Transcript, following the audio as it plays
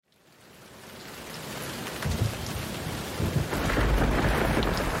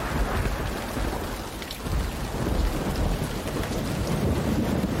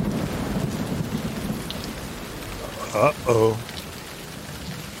Uh-oh.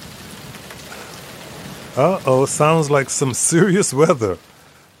 Uh-oh, sounds like some serious weather.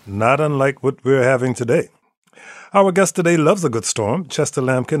 Not unlike what we're having today. Our guest today loves a good storm. Chester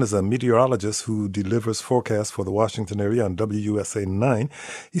Lampkin is a meteorologist who delivers forecasts for the Washington area on WUSA 9.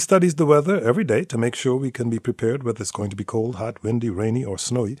 He studies the weather every day to make sure we can be prepared whether it's going to be cold, hot, windy, rainy, or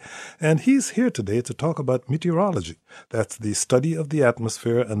snowy. And he's here today to talk about meteorology. That's the study of the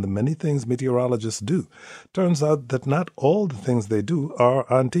atmosphere and the many things meteorologists do. Turns out that not all the things they do are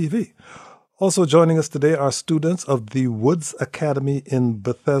on TV. Also joining us today are students of the Woods Academy in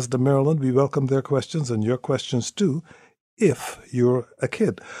Bethesda, Maryland. We welcome their questions and your questions too, if you're a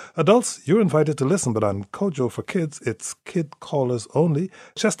kid. Adults, you're invited to listen, but on Kojo for Kids, it's kid callers only.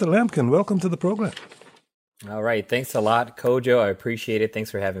 Chester Lampkin, welcome to the program. All right. Thanks a lot, Kojo. I appreciate it.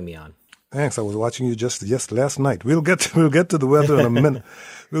 Thanks for having me on. Thanks. I was watching you just last night. We'll get to the weather in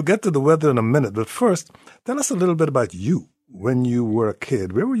a minute. But first, tell us a little bit about you. When you were a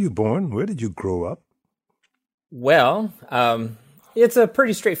kid, where were you born? Where did you grow up? Well, it's a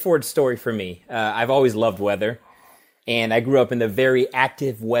pretty straightforward story for me. I've always loved weather, and I grew up in the very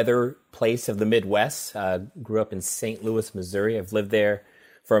active weather place of the Midwest. Grew up in St. Louis, Missouri. I've lived there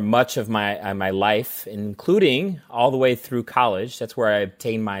for much of my life, including all the way through college. That's where I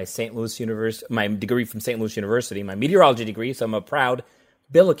obtained my my degree from St. Louis University, my meteorology degree. So I'm a proud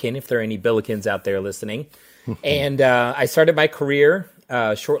Billiken, if there are any Billikens out there listening. And I started my career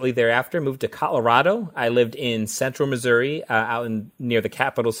shortly thereafter, moved to Colorado. I lived in central Missouri, near the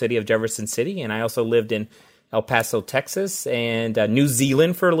capital city of Jefferson City. And I also lived in El Paso, Texas, and New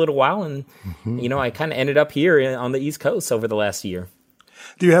Zealand for a little while. And, I kind of ended up here on the East Coast over the last year.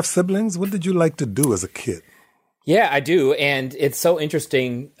 Do you have siblings? What did you like to do as a kid? Yeah, I do. And it's so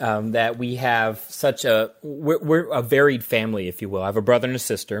interesting that we have we're a varied family, if you will. I have a brother and a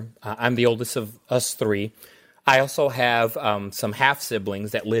sister. I'm the oldest of us three. I also have some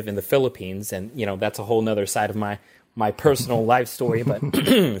half-siblings that live in the Philippines. And, that's a whole nother side of my personal life story. But,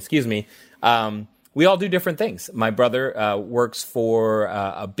 excuse me, we all do different things. My brother works for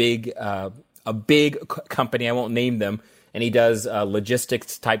a big company. I won't name them. And he does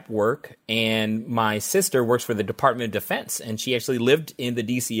logistics type work. And my sister works for the Department of Defense. And she actually lived in the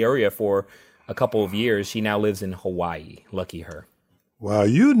D.C. area for a couple of years. She now lives in Hawaii. Lucky her. Wow,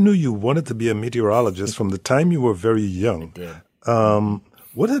 you knew you wanted to be a meteorologist from the time you were very young. I did.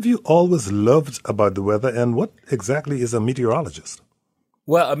 What have you always loved about the weather, and what exactly is a meteorologist?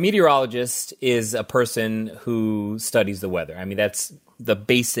 Well, a meteorologist is a person who studies the weather. I mean, that's the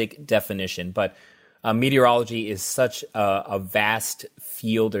basic definition. But meteorology is such a vast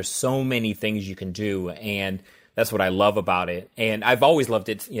field. There's so many things you can do, and that's what I love about it. And I've always loved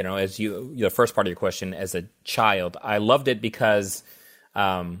it, as the first part of your question, as a child. I loved it because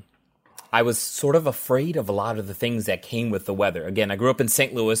I was sort of afraid of a lot of the things that came with the weather. Again, I grew up in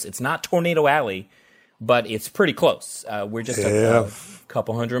St. Louis. It's not Tornado Alley, but it's pretty close. We're just a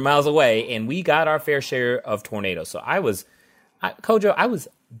couple hundred miles away, and we got our fair share of tornadoes. So Kojo, I was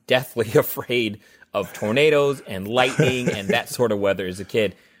deathly afraid of tornadoes and lightning and that sort of weather as a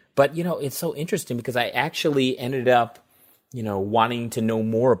kid. But, it's so interesting because I actually ended up, wanting to know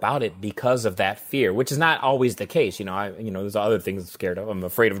more about it because of that fear, which is not always the case. There's other things I'm scared of. I'm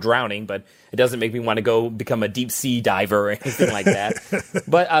afraid of drowning, but it doesn't make me want to go become a deep sea diver or anything like that.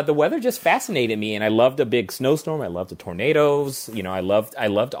 But the weather just fascinated me, and I loved a big snowstorm. I loved the tornadoes. I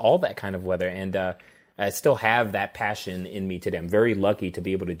loved all that kind of weather, and I still have that passion in me today. I'm very lucky to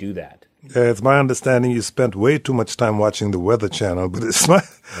be able to do that. It's my understanding you spent way too much time watching the Weather Channel, but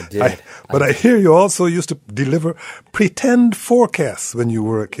I did. I hear you also used to deliver pretend forecasts when you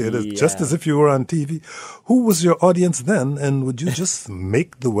were a kid, just as if you were on TV. Who was your audience then, and would you just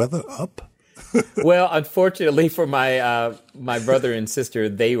make the weather up? Well, unfortunately for my brother and sister,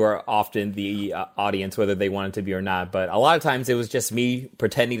 they were often the audience, whether they wanted to be or not. But a lot of times it was just me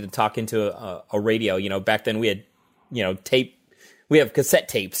pretending to talk into a radio. Back then we had, tape. We have cassette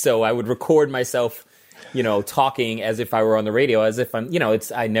tapes, so I would record myself, talking as if I were on the radio, as if I'm,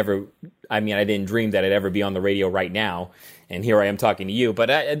 I didn't dream that I'd ever be on the radio right now, and here I am talking to you. But,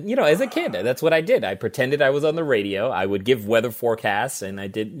 as a kid, that's what I did. I pretended I was on the radio. I would give weather forecasts, and I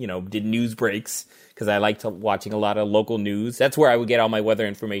did news breaks, because I liked watching a lot of local news. That's where I would get all my weather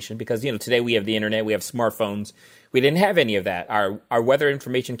information, because, today we have the internet, we have smartphones. We didn't have any of that. Our weather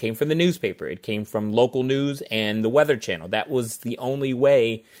information came from the newspaper. It came from local news and the Weather Channel. That was the only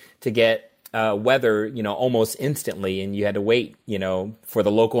way to get weather, almost instantly, and you had to wait, for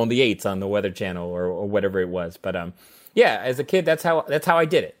the local on the 8s on the Weather Channel or whatever it was. But as a kid, that's how I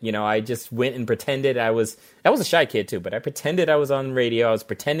did it. I just went and pretended I was a shy kid too, but I pretended I was on radio. I was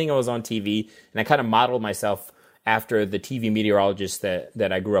pretending I was on TV, and I kind of modeled myself after the TV meteorologists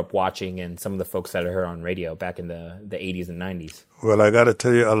that I grew up watching and some of the folks that I heard on radio back in the 80s and 90s. Well, I got to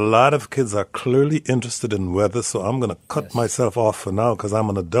tell you, a lot of kids are clearly interested in weather, so I'm going to cut myself off for now because I'm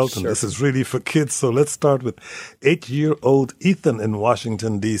an adult and this is really for kids. So let's start with 8-year-old Ethan in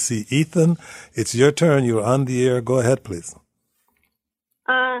Washington, D.C. Ethan, it's your turn. You're on the air. Go ahead, please.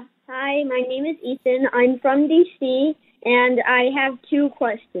 Hi, my name is Ethan. I'm from D.C., and I have 2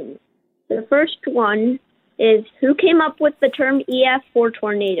 questions. The first one is, who came up with the term EF for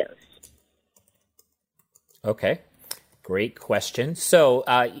tornadoes? Okay, great question. So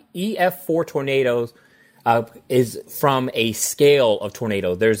EF for tornadoes is from a scale of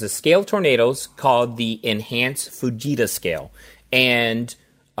tornadoes. There's a scale of tornadoes called the Enhanced Fujita Scale. And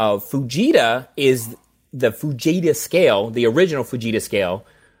Fujita is the Fujita scale. The original Fujita scale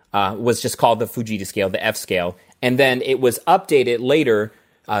was just called the Fujita scale, the F scale. And then it was updated later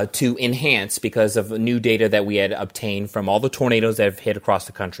to enhance because of new data that we had obtained from all the tornadoes that have hit across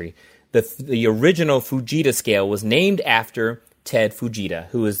the country. The original Fujita scale was named after Ted Fujita,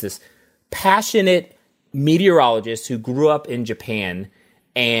 who is this passionate meteorologist who grew up in Japan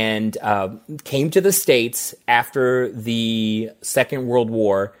and came to the States after the Second World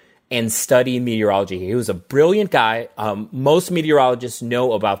War and studied meteorology. He was a brilliant guy. Most meteorologists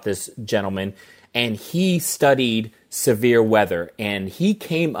know about this gentleman, and he studied severe weather, and he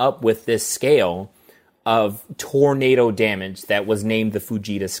came up with this scale of tornado damage that was named the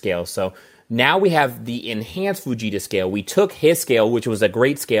Fujita scale. So now we have the Enhanced Fujita scale. We took his scale, which was a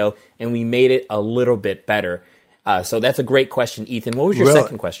great scale, and we made it a little bit better. So that's a great question, Ethan. What was your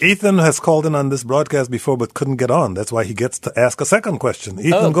second question? Ethan has called in on this broadcast before but couldn't get on. That's why he gets to ask a second question.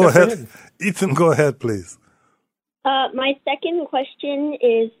 Ethan, go ahead. Ethan, go ahead, please. My second question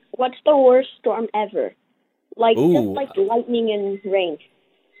is, what's the worst storm ever? Just like lightning and rain.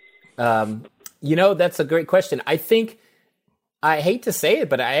 That's a great question. I hate to say it,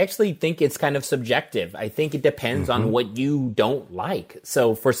 but I actually think it's kind of subjective. I think it depends on what you don't like.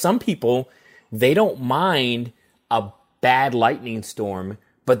 So for some people, they don't mind a bad lightning storm,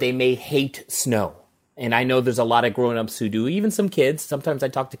 but they may hate snow. And I know there's a lot of grown-ups who do, even some kids. Sometimes I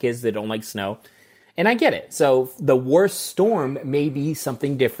talk to kids that don't like snow. And I get it. So the worst storm may be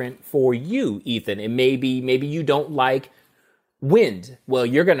something different for you, Ethan. It may be, maybe you don't like wind. Well,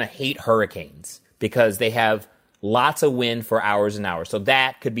 you're going to hate hurricanes because they have lots of wind for hours and hours. So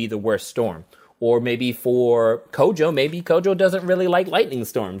that could be the worst storm. Or maybe for Kojo, maybe Kojo doesn't really like lightning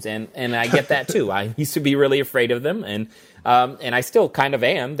storms, and I get that too. I used to be really afraid of them, and I still kind of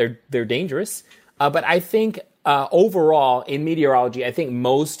am. They're dangerous. But I think overall in meteorology, I think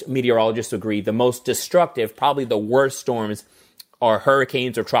most meteorologists agree the most destructive, probably the worst storms, are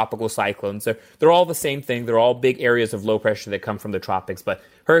hurricanes or tropical cyclones. They're all the same thing. They're all big areas of low pressure that come from the tropics. But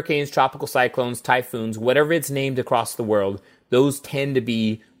hurricanes, tropical cyclones, typhoons, whatever it's named across the world, those tend to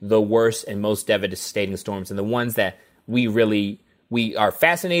be the worst and most devastating storms, and the ones that we are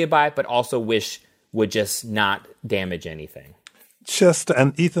fascinated by, but also wish would just not damage anything. Chester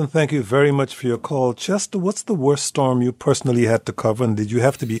and Ethan, thank you very much for your call. Chester, what's the worst storm you personally had to cover, and did you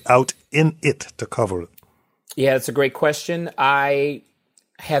have to be out in it to cover it? Yeah, that's a great question. I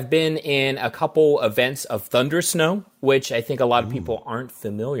have been in a couple events of thunder snow, which I think a lot of people aren't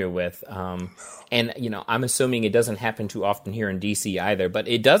familiar with. And, I'm assuming it doesn't happen too often here in D.C. either, but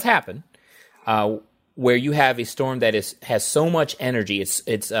it does happen where you have a storm that has so much energy.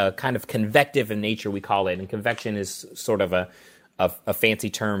 It's kind of convective in nature, we call it. And convection is sort of a fancy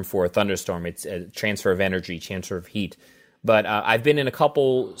term for a thunderstorm. It's a transfer of energy, transfer of heat. But I've been in a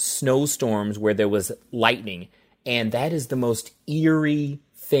couple snowstorms where there was lightning, and that is the most eerie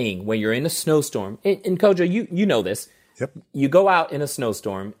thing when you're in a snowstorm. And Kojo, you know this. Yep. You go out in a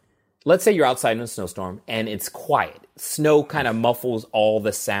snowstorm. Let's say you're outside in a snowstorm, and it's quiet. Snow kind of muffles all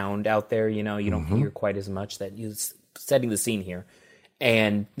the sound out there. You don't hear quite as much. That you're setting the scene here.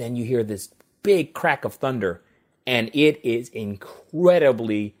 And then you hear this big crack of thunder, and it is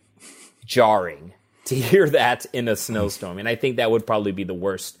incredibly jarring to hear that in a snowstorm. And I think that would probably be the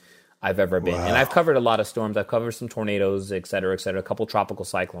worst I've ever been. Wow. And I've covered a lot of storms. I've covered some tornadoes, et cetera, a couple tropical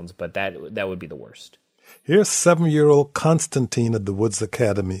cyclones, but that would be the worst. Here's 7-year-old Constantine at the Woods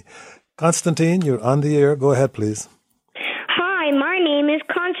Academy. Constantine, you're on the air. Go ahead, please. Hi, my name is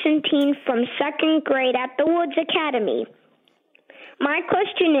Constantine from 2nd grade at the Woods Academy. My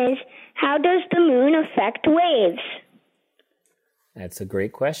question is, how does the moon affect waves? That's a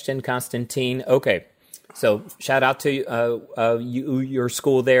great question, Constantine. Okay, so shout out to your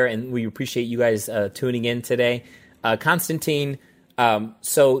school there, and we appreciate you guys tuning in today. Constantine,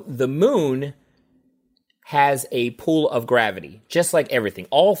 so the moon has a pull of gravity, just like everything.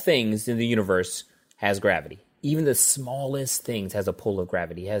 All things in the universe has gravity. even the smallest things has a pull of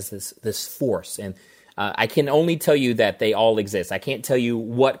gravity, has this force. And I can only tell you that they all exist. I can't tell you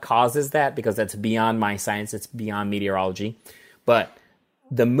what causes that because that's beyond my science. It's beyond meteorology. But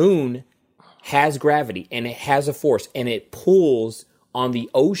the moon has gravity and it has a force and it pulls on the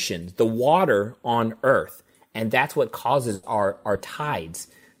oceans, the water on Earth. And that's what causes our tides.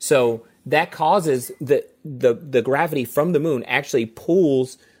 So that causes the gravity from the moon actually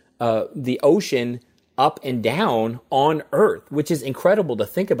pulls the ocean up and down on Earth, which is incredible to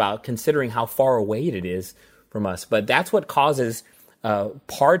think about considering how far away it is from us. But that's what causes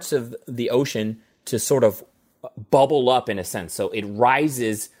parts of the ocean to sort of bubble up in a sense. So it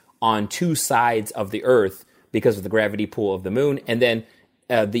rises on two sides of the Earth because of the gravity pull of the moon. And then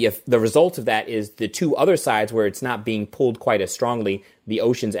the result of that is the two other sides where it's not being pulled quite as strongly, the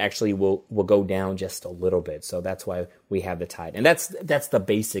oceans actually will go down just a little bit. So that's why we have the tide. And that's the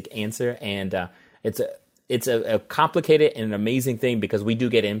basic answer. And it's a complicated and an amazing thing because we do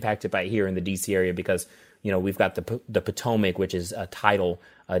get impacted by it here in the DC area because, we've got the Potomac, which is tidal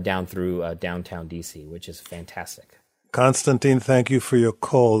down through downtown DC, which is fantastic. Constantine, thank you for your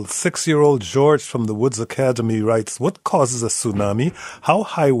call. 6-year-old George from the Woods Academy writes, what causes a tsunami? How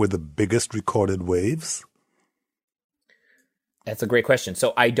high were the biggest recorded waves? That's a great question.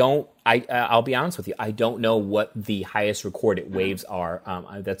 So I'll be honest with you. I don't know what the highest recorded waves are.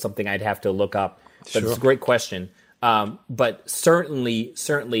 That's something I'd have to look up. But It's a great question. But certainly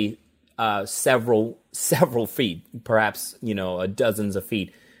several feet, perhaps, dozens of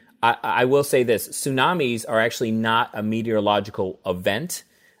feet. I will say this, tsunamis are actually not a meteorological event.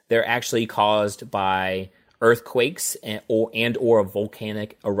 They're actually caused by earthquakes or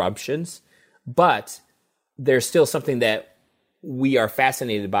volcanic eruptions. But there's still something that we are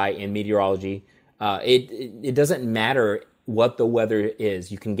fascinated by in meteorology. It doesn't matter what the weather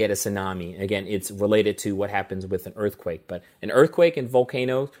is. You can get a tsunami. Again, it's related to what happens with an earthquake. But an earthquake and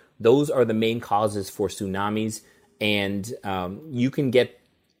volcanoes, those are the main causes for tsunamis. And you can get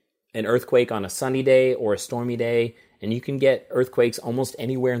an earthquake on a sunny day or a stormy day, and you can get earthquakes almost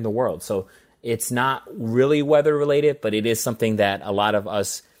anywhere in the world. So it's not really weather related, but it is something that a lot of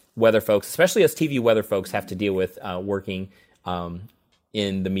us weather folks, especially us TV weather folks, have to deal with working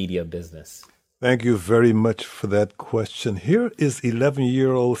in the media business. Thank you very much for that question. Here is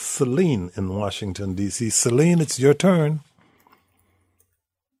 11-year-old Celine in Washington, D.C. Celine, it's your turn.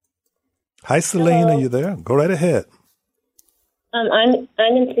 Hi, Celine. Hello. Are you there? Go right ahead. I'm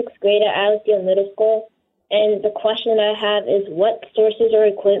in sixth grade at Allesdale Middle School, and the question I have is, what sources or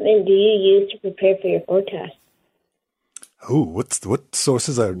equipment do you use to prepare for your forecast? Oh, what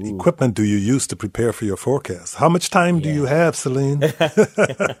sources or equipment do you use to prepare for your forecast? How much time do you have, Celine?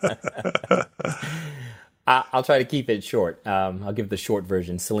 I'll try to keep it short. I'll give the short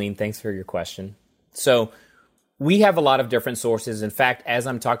version. Celine, thanks for your question. So we have a lot of different sources. In fact, as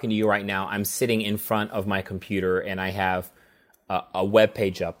I'm talking to you right now, I'm sitting in front of my computer, and I have a web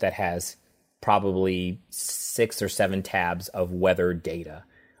page up that has probably 6 or 7 tabs of weather data.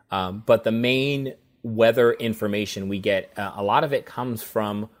 But the main weather information we get, a lot of it comes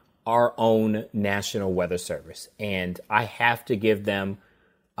from our own National Weather Service. And I have to give them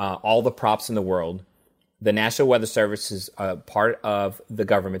all the props in the world. The National Weather Service is part of the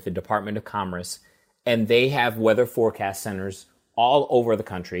government, the Department of Commerce, and they have weather forecast centers all over the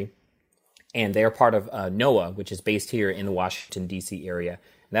country. And they're part of NOAA, which is based here in the Washington, D.C. area.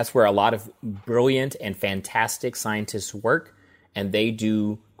 And that's where a lot of brilliant and fantastic scientists work, and they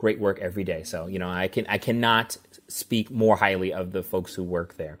do great work every day. So, I cannot speak more highly of the folks who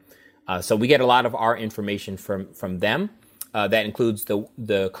work there. So we get a lot of our information from them. That includes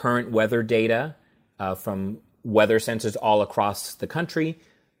the current weather data from weather centers all across the country.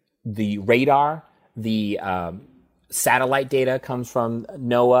 The radar, the satellite data comes from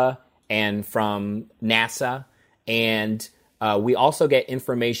NOAA and from NASA, and we also get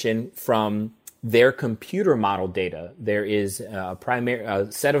information from their computer model data. There is a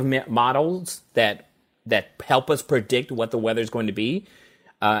set of models that help us predict what the weather is going to be,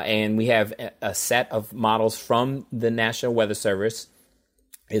 and we have a set of models from the National Weather Service.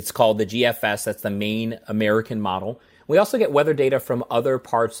 It's called the GFS. That's the main American model. We also get weather data from other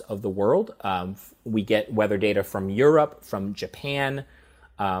parts of the world. We get weather data from Europe, from Japan,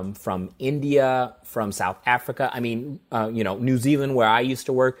 from India, from South Africa. I mean, New Zealand, where I used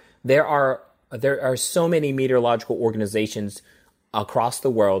to work. There are so many meteorological organizations across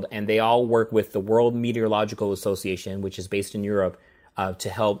the world, and they all work with the World Meteorological Association, which is based in Europe, to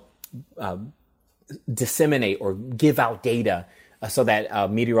help disseminate or give out data so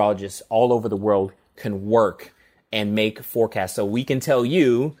that meteorologists all over the world can work and make forecasts. So we can tell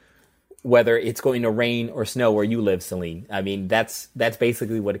you whether it's going to rain or snow where you live, Celine. I mean, that's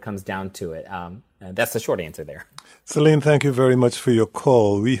basically what it comes down to it. That's the short answer there. Celine, thank you very much for your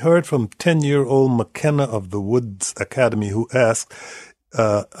call. We heard from 10-year-old McKenna of the Woods Academy, who asked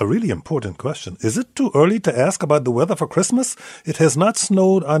a really important question. Is it too early to ask about the weather for Christmas? It has not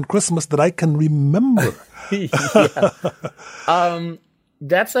snowed on Christmas that I can remember.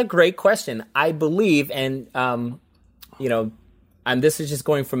 That's a great question. I believe, and this is just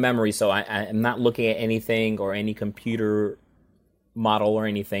going from memory, so I'm not looking at anything or any computer model or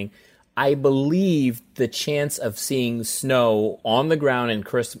anything. I believe the chance of seeing snow on the ground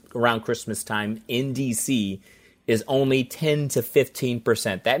around Christmas time in D.C. is only 10 to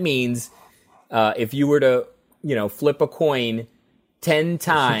 15%. That means if you were to, flip a coin 10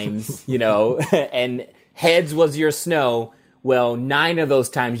 times, and heads was your snow, well, 9 of those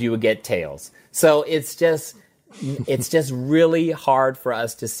times you would get tails. So it's just really hard for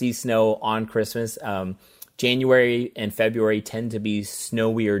us to see snow on Christmas. January and February tend to be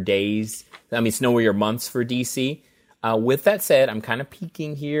snowier months for DC. With that said, I'm kind of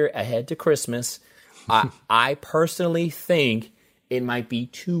peeking here ahead to Christmas. I personally think it might be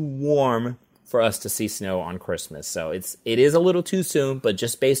too warm for us to see snow on Christmas. So it is a little too soon, but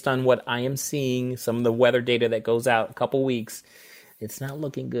just based on what I am seeing, some of the weather data that goes out a couple weeks, it's not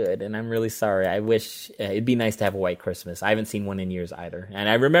looking good, and I'm really sorry. I wish it'd be nice to have a white Christmas. I haven't seen one in years either. And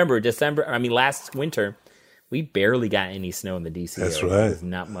I remember last winter, we barely got any snow in the D.C. area. That's right. It was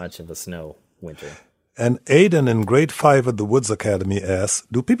not much of a snow winter. And Aiden in grade 5 at the Woods Academy asks,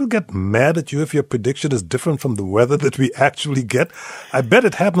 do people get mad at you if your prediction is different from the weather that we actually get? I bet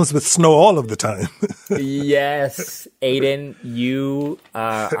it happens with snow all of the time. Yes, Aiden, you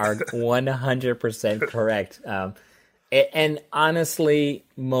are 100% correct. And honestly,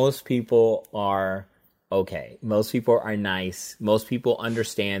 most people are okay. Most people are nice. Most people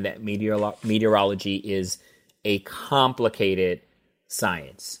understand that meteorology is a complicated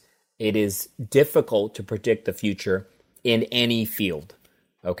science. It is difficult to predict the future in any field,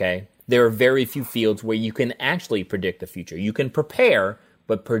 okay? There are very few fields where you can actually predict the future. You can prepare,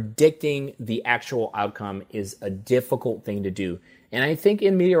 but predicting the actual outcome is a difficult thing to do. And I think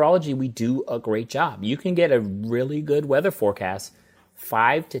in meteorology, we do a great job. You can get a really good weather forecast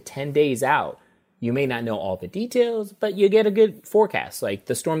 5 to 10 days out. You may not know all the details, but you get a good forecast. Like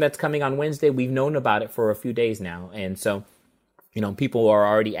the storm that's coming on Wednesday, we've known about it for a few days now. And so, people are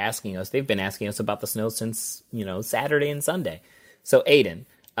already asking us. They've been asking us about the snow since, Saturday and Sunday. So, Aiden,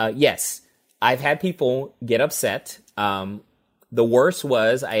 yes, I've had people get upset. The worst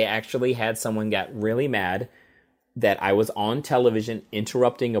was I actually had someone get really mad that I was on television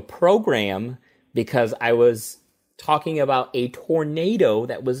interrupting a program because I was talking about a tornado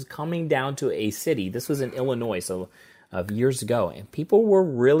that was coming down to a city. This was in Illinois, so years ago, and people were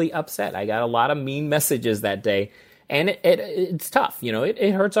really upset. I got a lot of mean messages that day, and it's tough.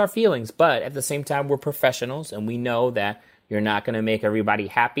 It hurts our feelings, but at the same time, we're professionals, and we know that you're not going to make everybody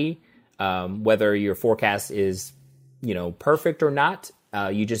happy, whether your forecast is, perfect or not.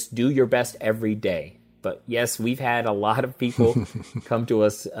 You just do your best every day. But yes, we've had a lot of people come to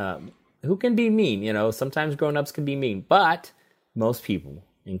us who can be mean. Sometimes grown-ups can be mean, but most people,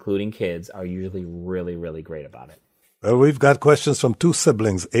 including kids, are usually really, really great about it. Well, we've got questions from 2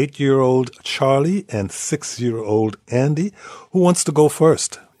 siblings, 8-year-old Charlie and 6-year-old Andy. Who wants to go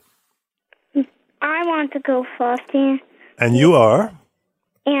first? I want to go first, Ian. And you are?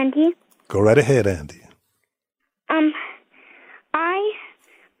 Andy. Go right ahead, Andy.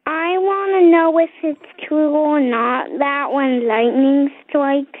 I want to know if it's true or not that when lightning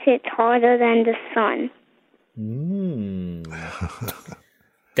strikes, it's harder than the sun.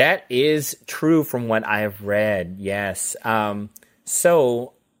 That is true from what I have read, yes.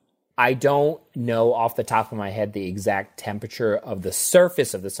 So I don't know off the top of my head the exact temperature of the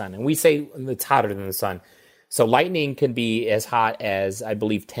surface of the sun. And we say it's hotter than the sun. So lightning can be as hot as, I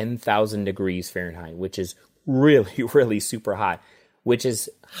believe, 10,000 degrees Fahrenheit, which is really, really super hot, which is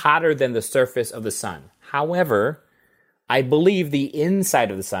hotter than the surface of the sun. However, I believe the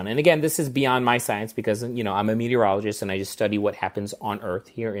inside of the sun, and again, this is beyond my science because, I'm a meteorologist and I just study what happens on Earth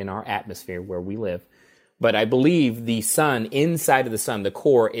here in our atmosphere where we live. But I believe the sun, inside of the sun, the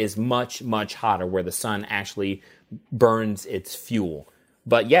core is much, much hotter where the sun actually burns its fuel.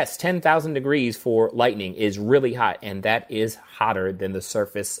 But yes, 10,000 degrees for lightning is really hot, and that is hotter than the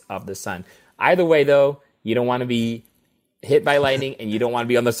surface of the sun. Either way, though, you don't want to be hit by lightning and you don't want to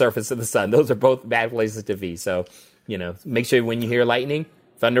be on the surface of the sun. Those are both bad places to be. So, make sure when you hear lightning,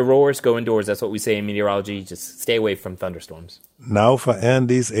 thunder roars, go indoors. That's what we say in meteorology. Just stay away from thunderstorms. Now for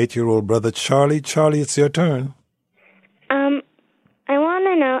Andy's 8-year-old brother, Charlie. Charlie, it's your turn. I want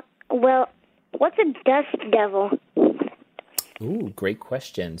to know, Well, what's a dust devil? Ooh, great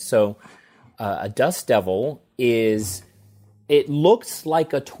question. So a dust devil it looks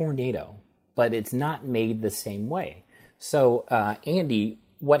like a tornado, but it's not made the same way. So, Andy,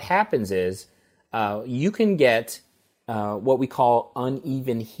 what happens is you can get what we call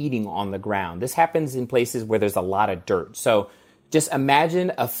uneven heating on the ground. This happens in places where there's a lot of dirt. So just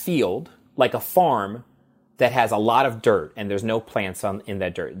imagine a field, like a farm, that has a lot of dirt, and there's no plants in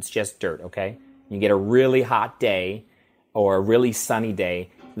that dirt. It's just dirt, okay? You get a really hot day or a really sunny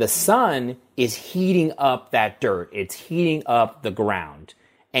day. The sun is heating up that dirt. It's heating up the ground.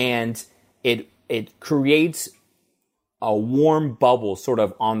 And it creates a warm bubble sort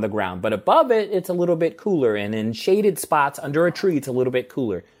of on the ground. But above it, it's a little bit cooler. And in shaded spots under a tree, it's a little bit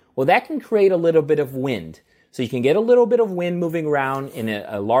cooler. Well, that can create a little bit of wind. So you can get a little bit of wind moving around in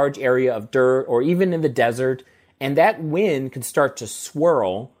a large area of dirt or even in the desert. And that wind can start to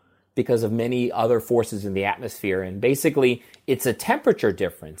swirl because of many other forces in the atmosphere. And basically, it's a temperature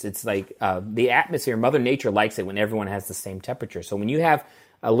difference. It's like the atmosphere, Mother Nature likes it when everyone has the same temperature. So when you have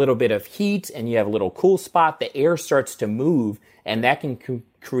a little bit of heat and you have a little cool spot, the air starts to move, and that can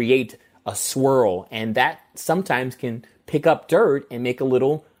create a swirl. And that sometimes can pick up dirt and make a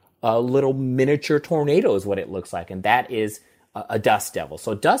little miniature tornado is what it looks like. And that is a dust devil.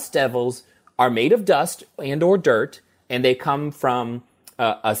 So dust devils are made of dust and or dirt, and they come from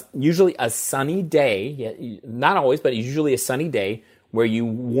usually a sunny day, not always, but usually a sunny day where you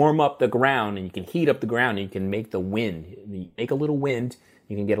warm up the ground and you can heat up the ground and you can make the wind. You make a little wind,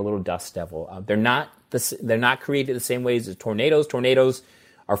 you can get a little dust devil. They're not created the same ways as tornadoes. Tornadoes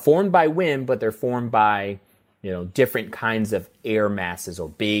are formed by wind, but they're formed by different kinds of air masses or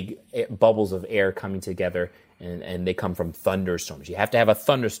big bubbles of air coming together, and they come from thunderstorms. You have to have a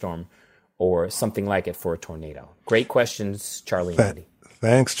thunderstorm or something like it for a tornado. Great questions, Charlie and Andy.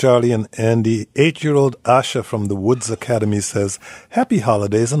 Thanks, Charlie and Andy. 8-year-old Asha from the Woods Academy says, Happy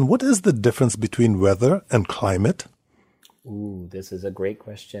holidays, and what is the difference between weather and climate? Ooh, this is a great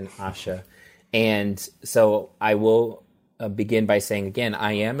question, Asha. And so I will begin by saying, again,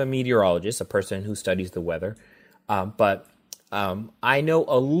 I am a meteorologist, a person who studies the weather, but I know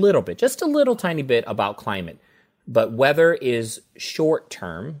a little bit, just a little tiny bit about climate. But weather is short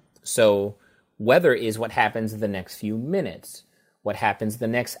term, so weather is what happens in the next few minutes, what happens the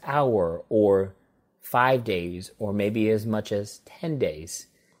next hour or 5 days or maybe as much as 10 days.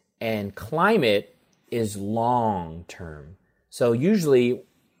 And climate is long term. So usually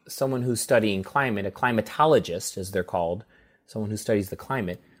someone who's studying climate, a climatologist as they're called, someone who studies the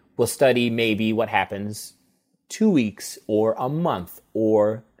climate, will study maybe what happens 2 weeks or a month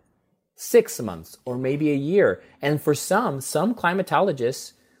or 6 months or maybe a year. And for some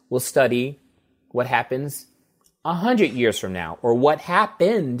climatologists will study what happens 100 years from now, or what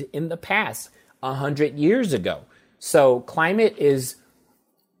happened in the past 100 years ago. So climate is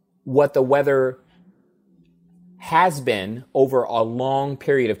what the weather has been over a long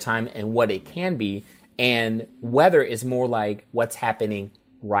period of time and what it can be. And weather is more like what's happening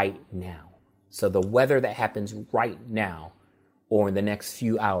right now. So the weather that happens right now, or in the next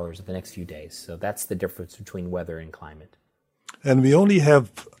few hours, or the next few days. So that's the difference between weather and climate. And we only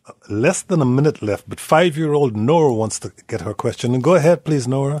have less than a minute left, but 5-year-old Nora wants to get her question. And go ahead, please,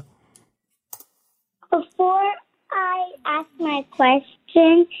 Nora. Before I ask my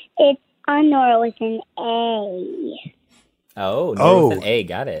question, it's on Nora with an A. Oh, Nora with an A,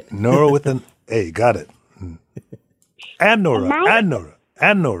 got it. Nora with an A, got it. And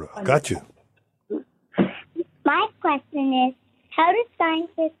Nora, got you. My question is, how do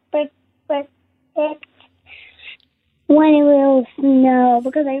scientists predict when it will snow?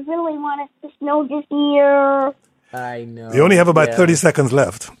 Because I really want it to snow this year. I know. We only have about 30 seconds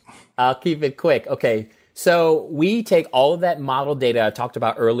left. I'll keep it quick. Okay, so we take all of that model data I talked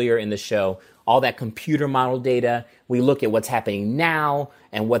about earlier in the show, all that computer model data. We look at what's happening now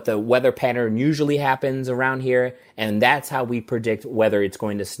and what the weather pattern usually happens around here, and that's how we predict whether it's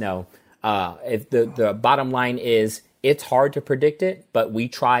going to snow. If the bottom line is, it's hard to predict it, but we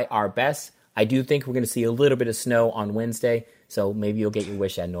try our best. I do think we're going to see a little bit of snow on Wednesday, so maybe you'll get your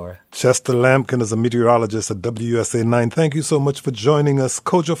wish at Nora. Chester Lampkin is a meteorologist at WSA 9. Thank you so much for joining us.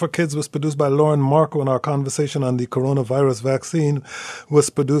 Kojo for Kids was produced by Lauren Marco, and our conversation on the coronavirus vaccine was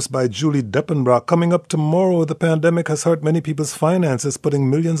produced by Julie Deppenbrock. Coming up tomorrow, the pandemic has hurt many people's finances, putting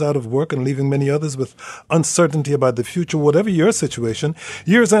millions out of work and leaving many others with uncertainty about the future. Whatever your situation,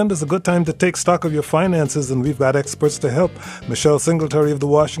 year's end is a good time to take stock of your finances, and we've got experts to help. Michelle Singletary of the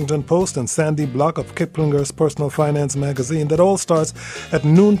Washington Post and Sandy Block of Kiplinger's Personal Finance magazine. That all starts at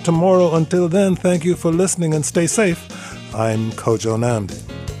noon tomorrow. Until then, thank you for listening and stay safe. I'm Kojo Namdi.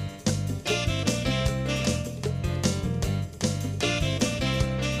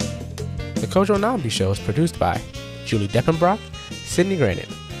 The Kojo Namdi Show is produced by Julie Deppenbrock, Sydney Granite,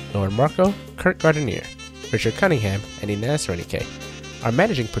 Lauren Marco, Kurt Gardenier, Richard Cunningham, and Inez Renike. Our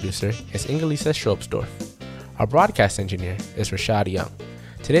managing producer is Ingelisa Schropsdorf. Our broadcast engineer is Rashad Young.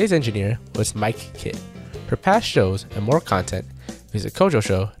 Today's engineer was Mike Kidd. For past shows and more content, visit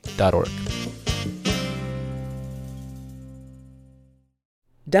kojoshow.org.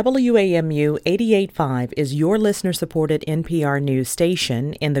 WAMU 88.5 is your listener-supported NPR news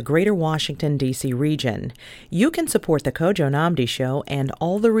station in the greater Washington, D.C. region. You can support the Kojo Namdi Show and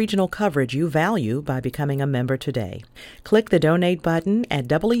all the regional coverage you value by becoming a member today. Click the donate button at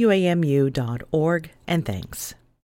wamu.org, and thanks.